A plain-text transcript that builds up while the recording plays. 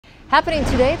Happening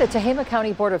today, the Tehama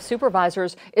County Board of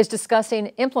Supervisors is discussing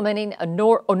implementing an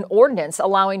ordinance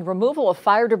allowing removal of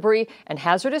fire debris and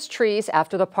hazardous trees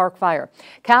after the park fire.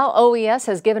 Cal OES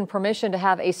has given permission to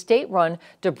have a state-run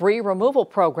debris removal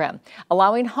program,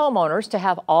 allowing homeowners to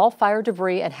have all fire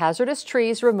debris and hazardous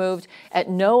trees removed at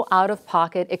no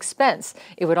out-of-pocket expense.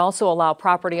 It would also allow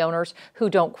property owners who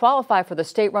don't qualify for the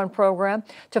state-run program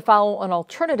to follow an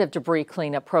alternative debris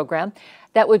cleanup program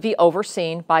that would be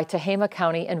overseen by Tehama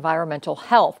County Environmental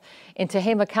Health. In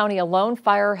Tehama County alone,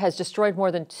 fire has destroyed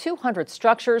more than 200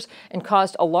 structures and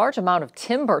caused a large amount of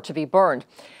timber to be burned.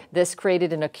 This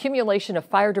created an accumulation of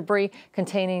fire debris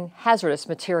containing hazardous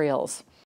materials.